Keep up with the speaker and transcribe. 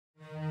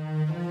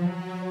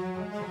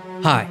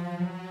Hi,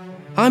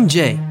 I'm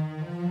Jay.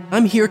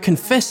 I'm here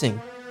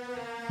confessing,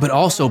 but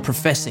also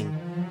professing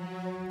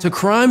to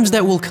crimes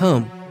that will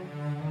come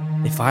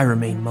if I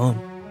remain mum.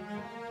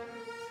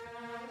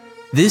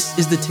 This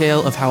is the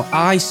tale of how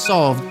I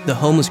solved the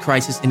homeless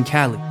crisis in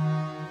Cali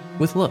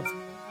with love.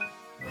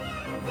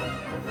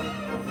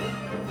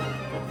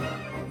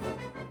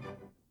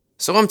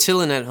 So I'm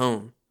chilling at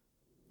home,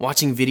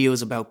 watching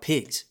videos about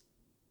pigs.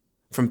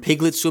 From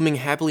piglets swimming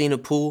happily in a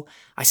pool,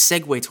 I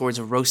segue towards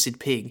a roasted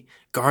pig,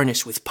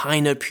 garnished with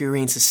pine nut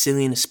puree and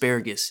Sicilian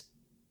asparagus.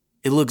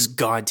 It looks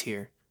god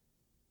tier.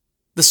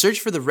 The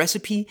search for the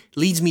recipe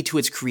leads me to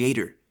its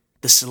creator,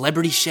 the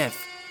celebrity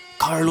chef,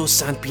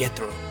 Carlos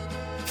Sanpietro.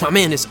 My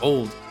man is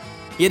old.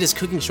 He had his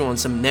cooking show on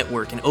some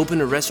network and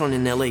opened a restaurant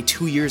in LA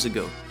 2 years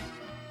ago.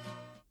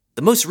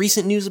 The most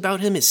recent news about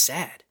him is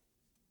sad.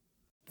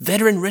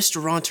 Veteran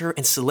restaurateur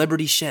and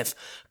celebrity chef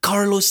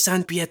Carlos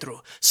Sanpietro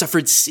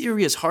suffered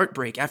serious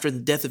heartbreak after the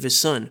death of his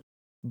son,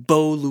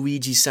 Bo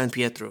Luigi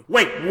Sanpietro.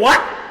 Wait,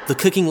 what? The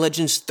cooking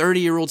legend's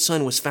 30-year-old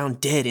son was found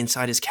dead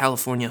inside his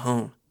California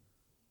home.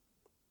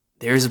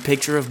 There's a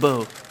picture of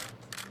Bo,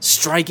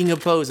 striking a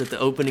pose at the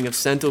opening of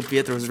Santo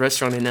Pietro's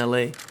restaurant in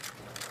LA.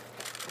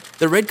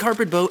 The red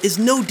carpet Bo is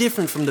no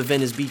different from the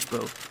Venice Beach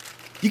Bo.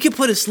 You can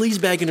put a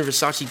sleaze bag in a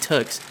Versace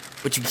tux,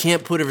 but you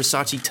can't put a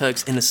Versace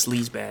tux in a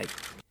sleaze bag.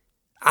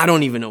 I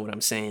don't even know what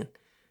I'm saying.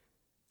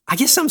 I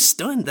guess I'm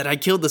stunned that I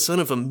killed the son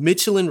of a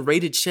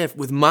Michelin-rated chef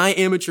with my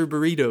amateur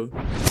burrito.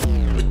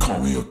 They call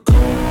me a god.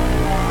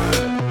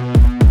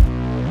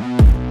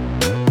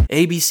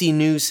 ABC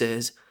News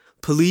says,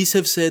 police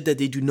have said that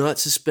they do not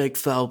suspect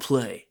foul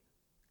play,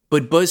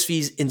 but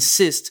BuzzFeed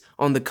insists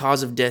on the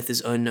cause of death is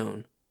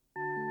unknown.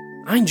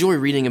 I enjoy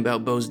reading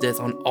about Bo's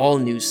death on all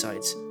news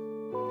sites.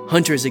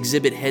 Hunters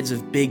exhibit heads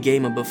of big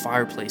game above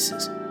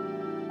fireplaces.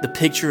 The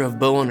picture of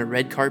Bo on a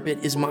red carpet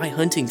is my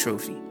hunting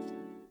trophy.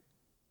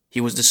 He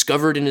was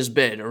discovered in his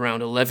bed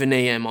around 11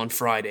 a.m. on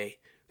Friday,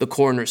 the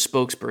coroner's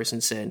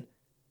spokesperson said.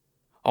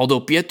 Although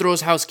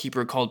Pietro's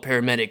housekeeper called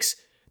paramedics,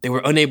 they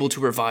were unable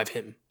to revive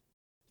him.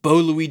 Bo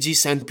Luigi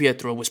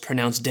Sanpietro was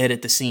pronounced dead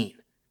at the scene.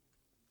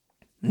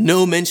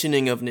 No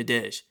mentioning of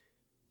Nadej.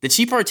 Did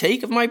she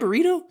partake of my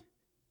burrito?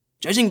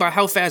 Judging by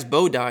how fast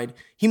Bo died,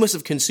 he must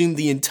have consumed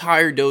the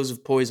entire dose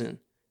of poison.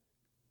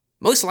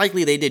 Most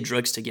likely they did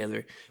drugs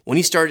together. When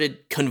he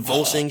started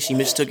convulsing, she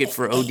mistook it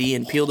for OD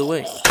and peeled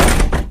away.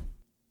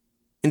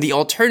 In the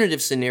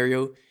alternative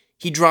scenario,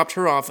 he dropped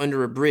her off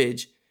under a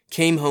bridge,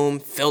 came home,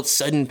 felt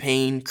sudden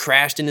pain,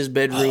 crashed in his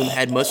bedroom,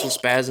 had muscle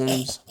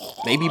spasms,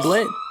 maybe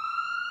bled.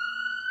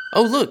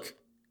 Oh look,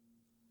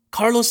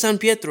 Carlos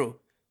Sanpietro,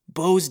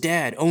 Bo's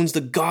dad, owns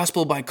the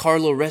Gospel by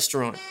Carlo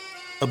restaurant,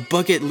 a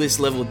bucket list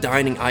level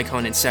dining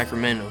icon in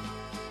Sacramento.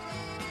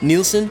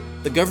 Nielsen,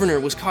 the governor,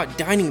 was caught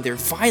dining there,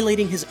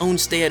 violating his own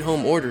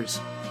stay-at-home orders.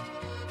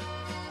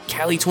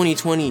 Cali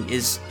 2020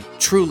 is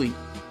truly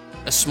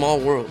a small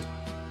world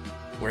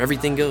where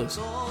everything goes.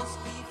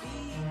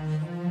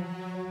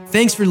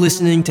 Thanks for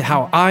listening to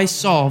how I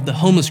solve the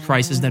homeless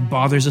crisis that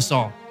bothers us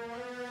all.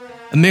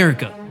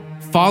 America,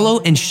 follow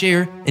and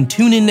share and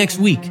tune in next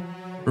week.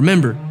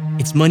 Remember,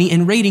 it's money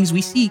and ratings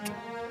we seek.